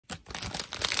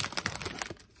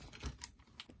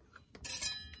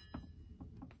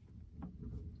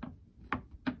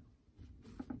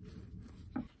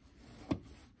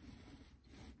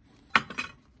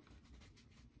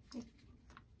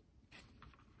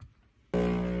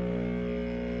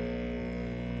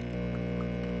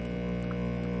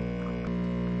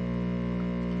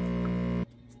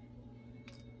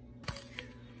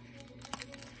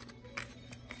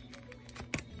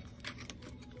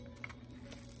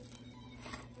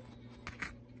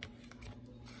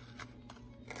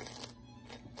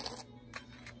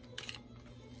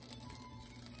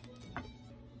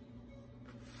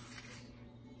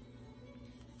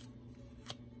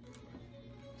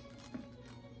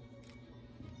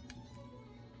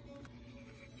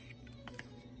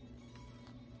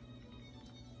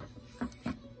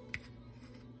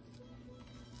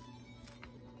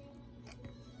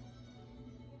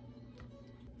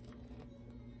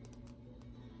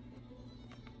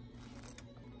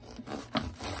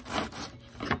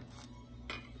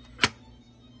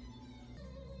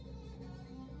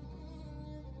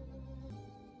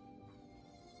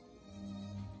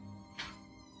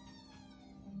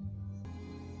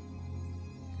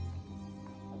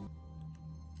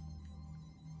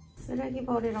쓰레기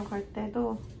버리러 갈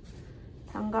때도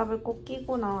장갑을 꼭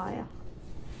끼고 나와요.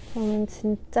 저는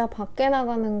진짜 밖에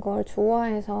나가는 걸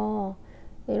좋아해서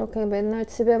이렇게 맨날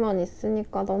집에만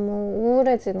있으니까 너무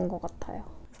우울해지는 것 같아요.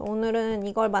 그래서 오늘은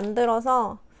이걸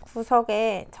만들어서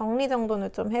구석에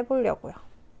정리정돈을 좀 해보려고요.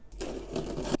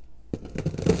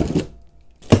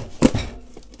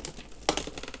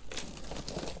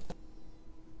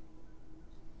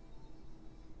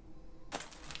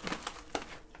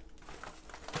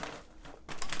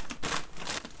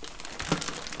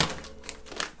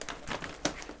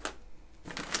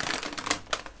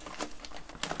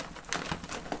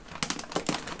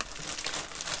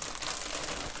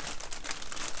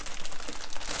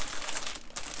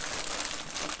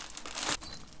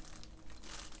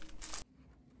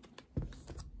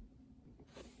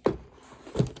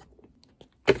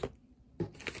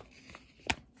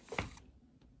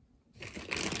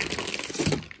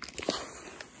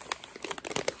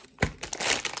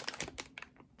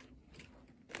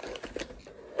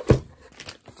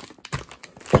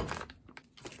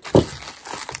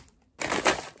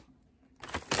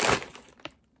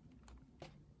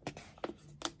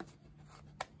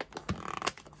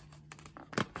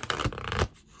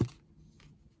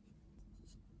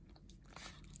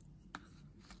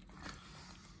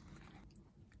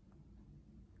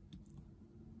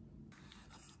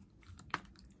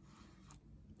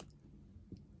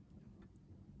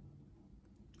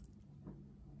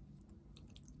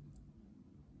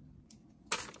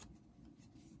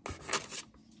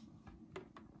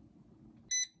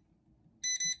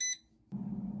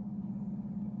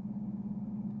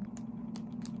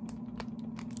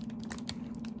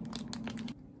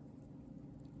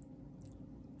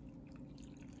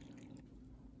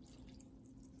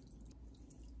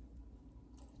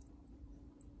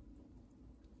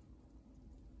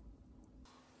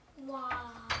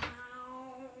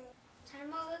 와우, 잘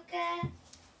먹을게.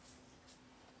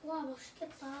 와,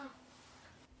 맛있겠다.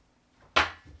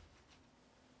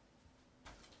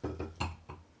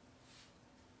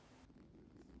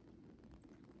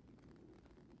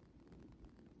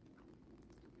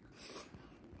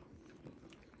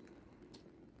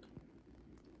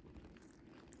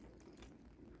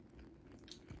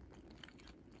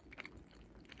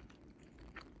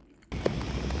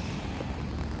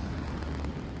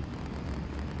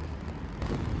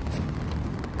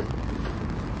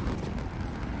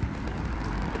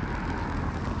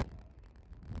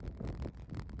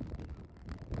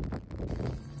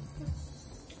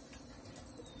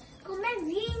 맨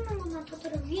위에 있는 것만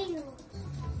터뜨려. 위에 있는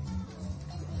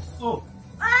거.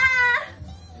 아!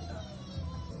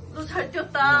 너 잘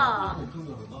뛰었다.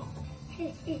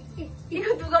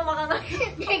 이거 누가 막아놨어?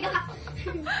 내가.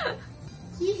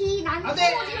 히히, 난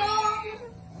죽어지롱.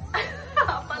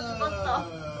 아빠 죽었어.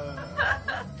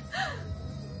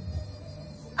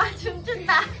 아,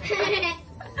 춤춘다.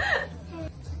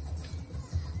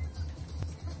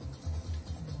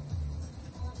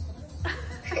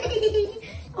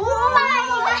 오 마이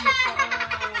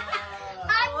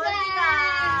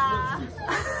갓!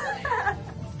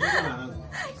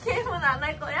 게임은 안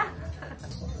할 거야?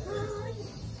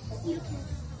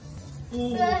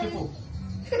 오, 대포.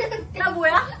 나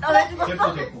뭐야? 나 왜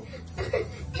죽었어? 대포.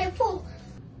 대포.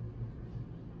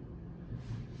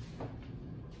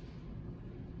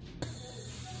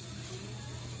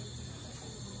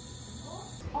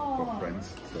 For friends,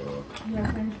 so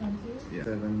Yeah, French one too. yeah,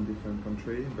 7 different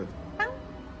countries, but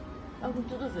아, 그럼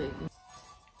뜯어줘, 얘기.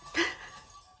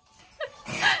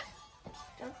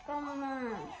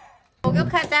 잠깐만.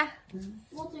 목욕하자.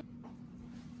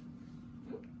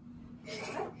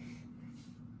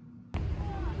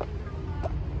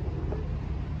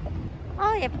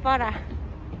 예뻐라.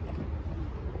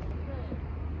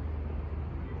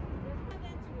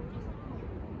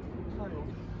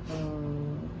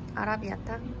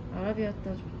 아라비아타? 아라비아타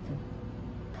좋다.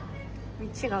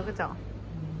 위치가 그죠?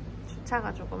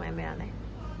 주차가 조금 애매하네.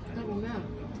 하다 보면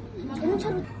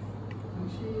엄청.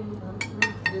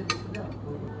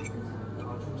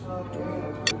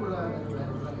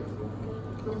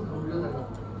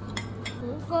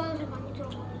 문과를 많이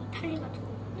들어가고 이탈리 같은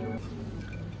거.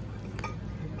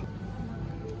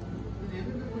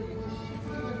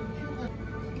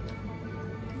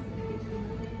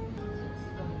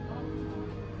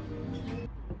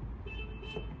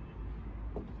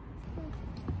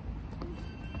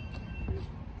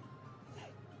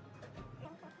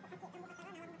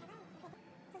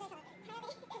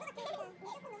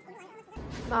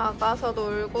 나가서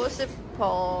놀고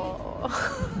싶어.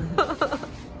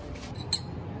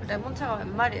 레몬차가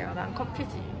웬 말이에요? 난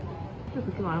커피지.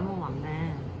 그렇게 많이 먹으면 안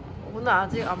돼. 오늘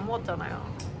아직 안 먹었잖아요.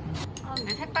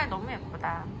 근데 색깔 너무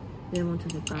예쁘다. 레몬차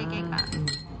색깔.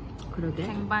 3개가. 그러게.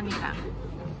 쟁반이랑.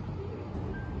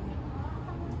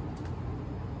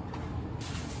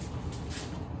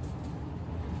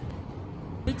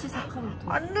 일치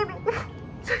사카모토. 안 누르고.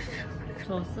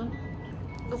 좋았어?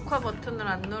 녹화 버튼을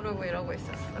안 누르고 이러고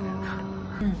있었어. 응.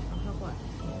 하고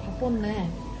왔어.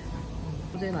 바빴네.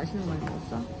 어제 맛있는 거 많이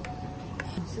먹었어?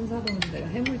 신사동에서 내가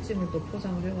해물찜을 또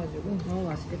포장을 해가지고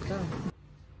맛있겠다.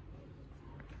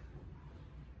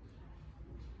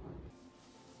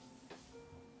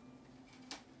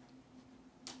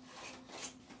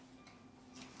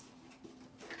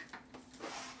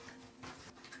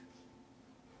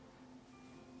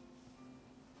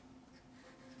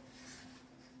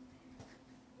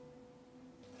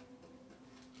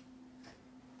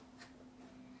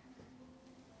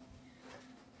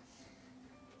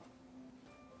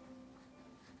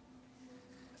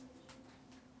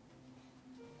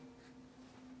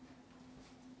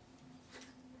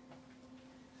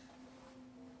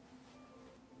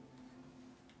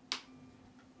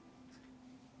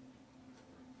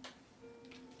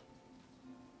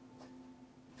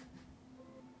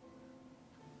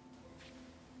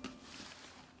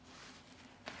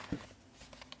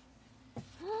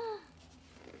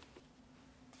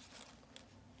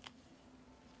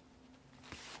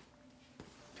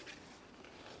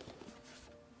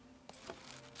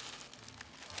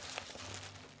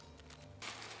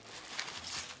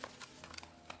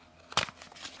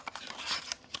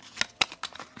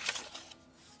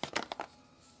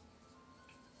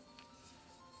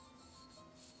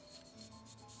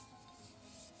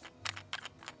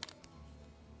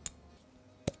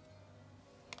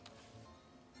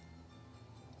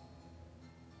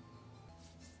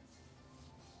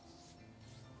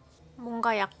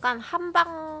 뭔가 약간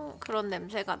한방 그런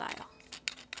냄새가 나요.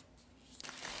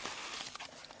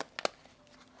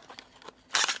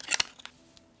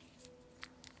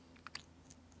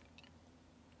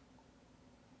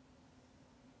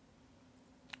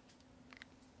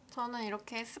 저는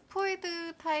이렇게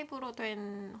스포이드 타입으로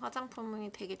된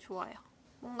화장품이 되게 좋아요.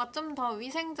 뭔가 좀 더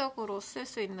위생적으로 쓸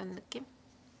수 있는 느낌?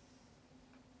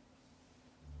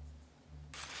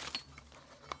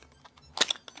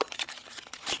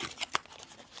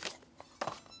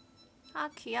 아,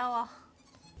 귀여워.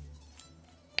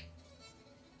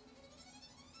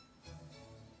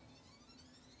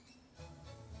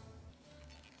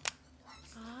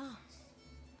 아,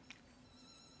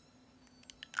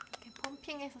 이렇게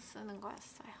펌핑해서 쓰는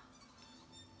거였어요.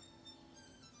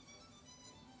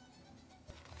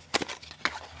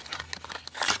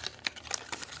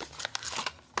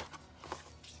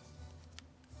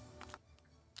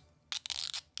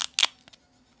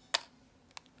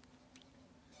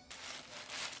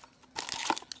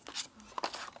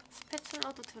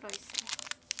 스패츌러도 들어있어요.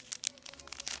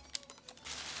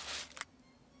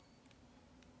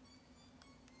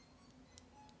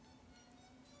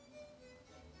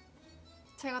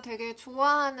 제가 되게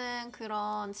좋아하는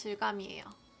그런 질감이에요.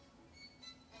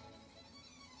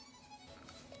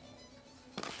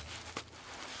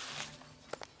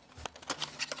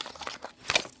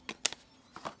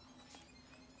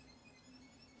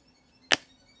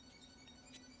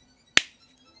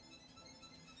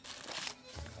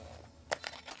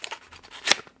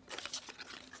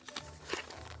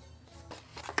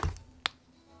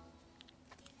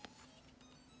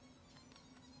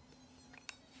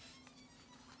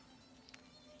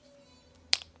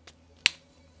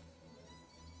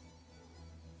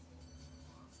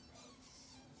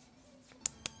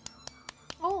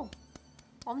 오!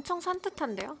 엄청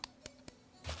산뜻한데요?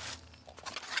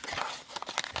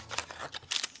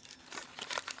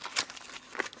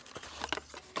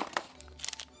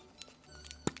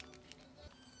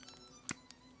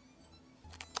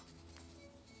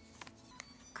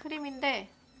 크림인데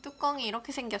뚜껑이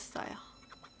이렇게 생겼어요.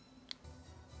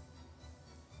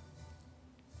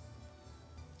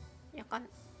 약간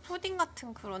푸딩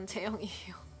같은 그런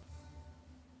제형이에요.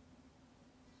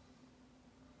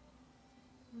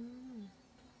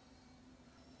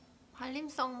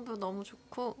 발림성도 너무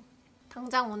좋고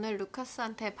당장 오늘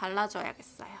루카스한테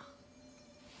발라줘야겠어요.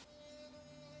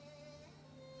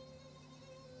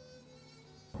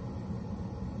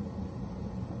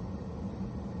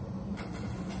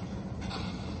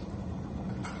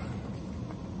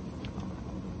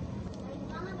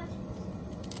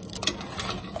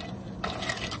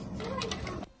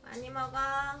 많이 먹어.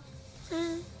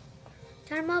 응.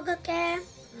 잘 먹을게.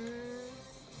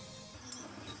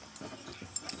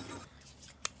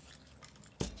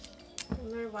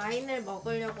 오늘 와인을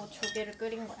먹으려고 조개를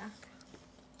끓인 거야.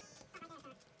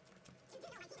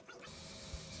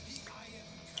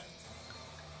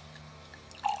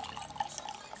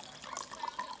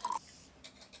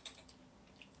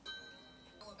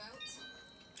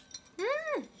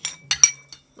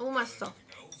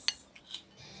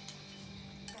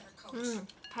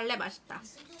 달래 맛있다.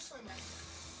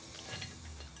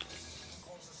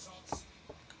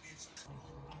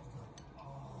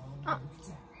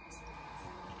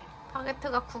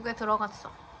 바게트가 국에 들어갔어.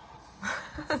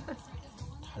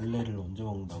 달래를 언제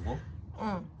먹는다고?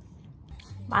 응.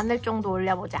 마늘 정도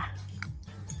올려보자.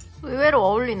 의외로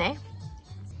어울리네.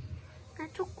 나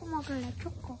초코 먹을래,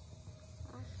 초코.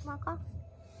 먹어.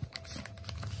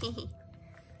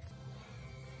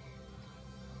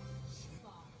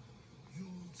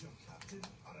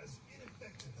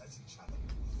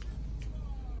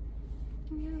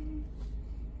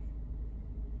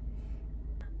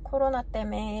 코로나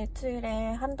때문에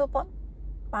일주일에 한두 번?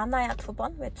 많아야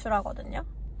 2번 외출하거든요.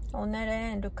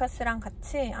 오늘은 루카스랑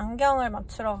같이 안경을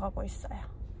맞추러 가고 있어요.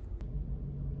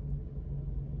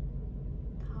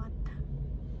 다 왔다.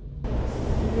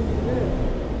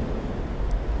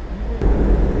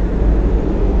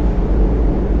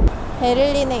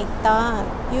 베를린에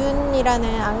있던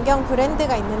윤이라는 안경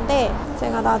브랜드가 있는데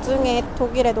제가 나중에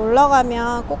독일에 놀러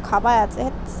가면 꼭 가봐야지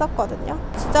했었거든요.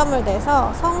 지점을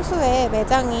내서 성수에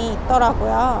매장이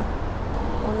있더라고요.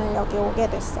 오늘 여기 오게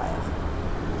됐어요.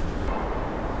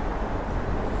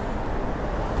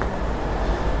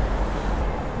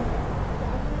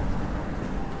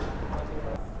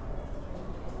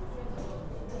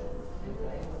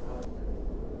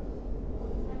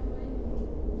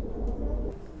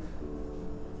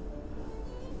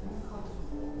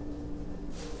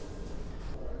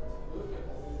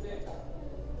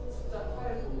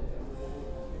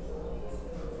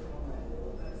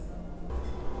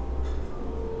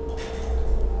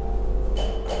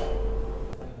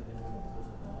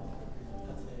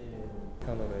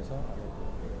 편으로 해서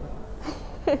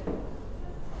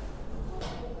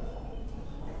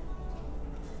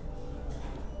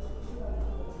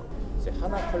이제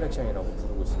하나 컬렉션이라고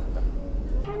부르고 있습니다.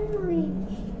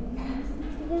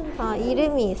 아,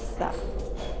 이름이 있어.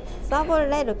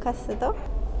 써볼래, 루카스도?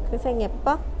 그 색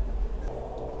예뻐?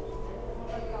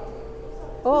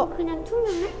 그냥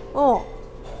투명해?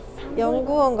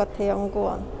 연구원 같아,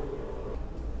 연구원.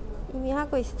 이미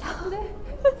하고 있어. 네.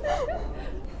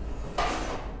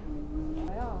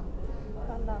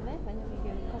 그런 다음에 만약에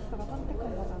이게 루카스가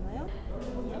선택한 거잖아요.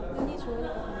 눈이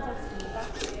좋으니까 괜찮습니다.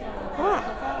 와!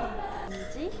 그래서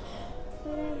렌즈,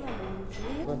 프레임은 렌즈.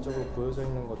 일반적으로 보여져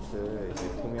있는 것들 이제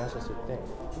구매하셨을 때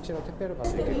혹시나 택배를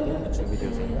받을 수 있게끔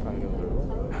준비되어져 있는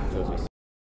안경들로 되어져 있습니다.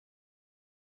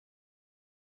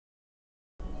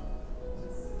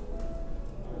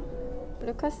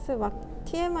 루카스 막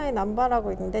TMI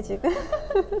남발하고 있는데 지금?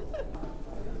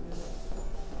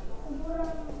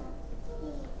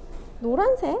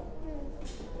 노란색?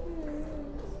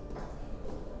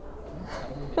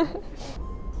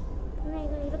 근데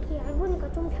이거 이렇게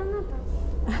얇으니까 좀 편하다.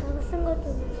 내가 쓴 것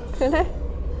중에. 그래?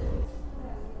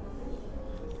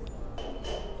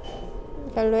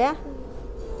 별로야?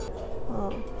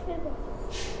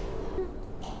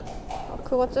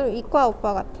 그거 좀 이과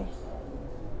오빠 같아.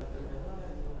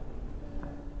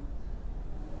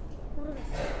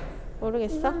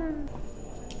 모르겠어?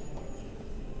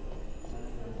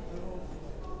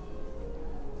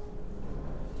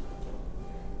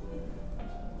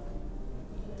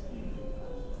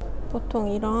 보통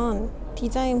이런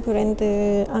디자인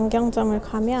브랜드 안경점을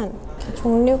가면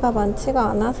종류가 많지가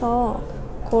않아서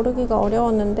고르기가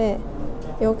어려웠는데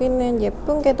여기는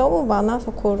예쁜 게 너무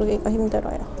많아서 고르기가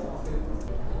힘들어요.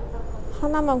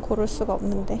 하나만 고를 수가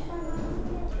없는데.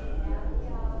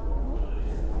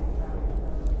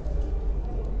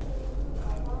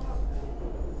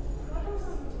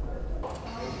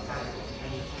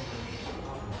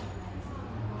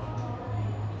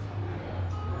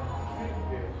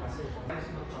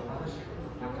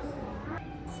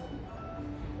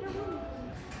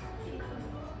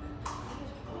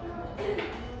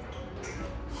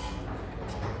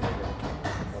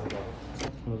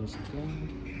 들어줬을 때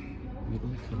위로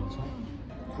들어서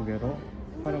두 개로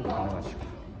활용 가능하시고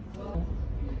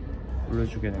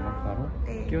올려주게 되면 바로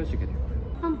끼워지게 돼요.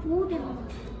 한 보호대로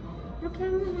이렇게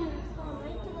하면은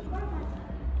라이트가 빨라져.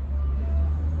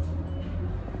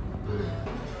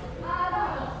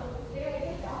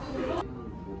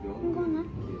 이거는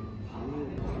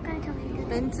색깔 정해져.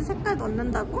 렌즈 색깔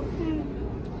넣는다고? 응.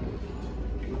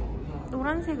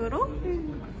 노란색으로?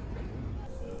 응.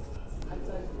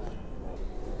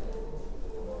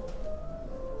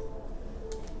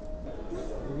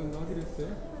 이건 하기로 했어요?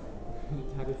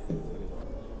 잘했어요.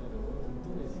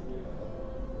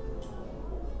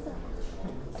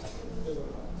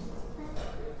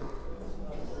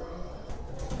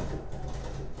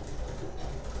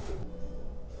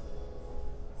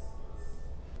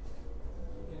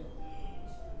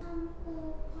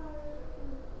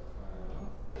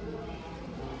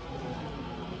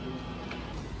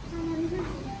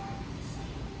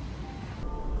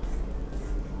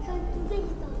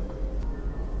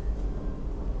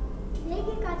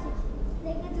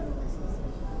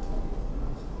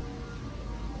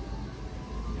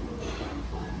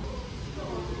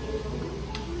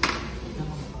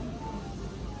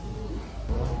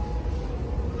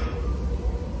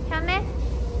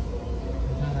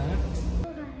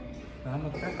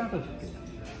 한번 깎아줘 줄게요.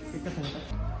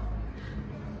 깨끗하게.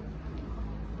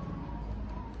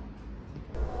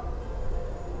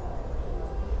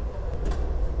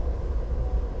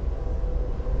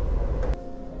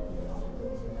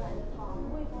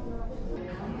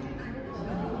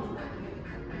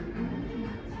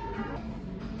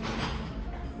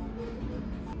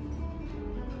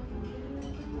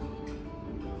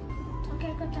 더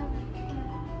깨끗하게.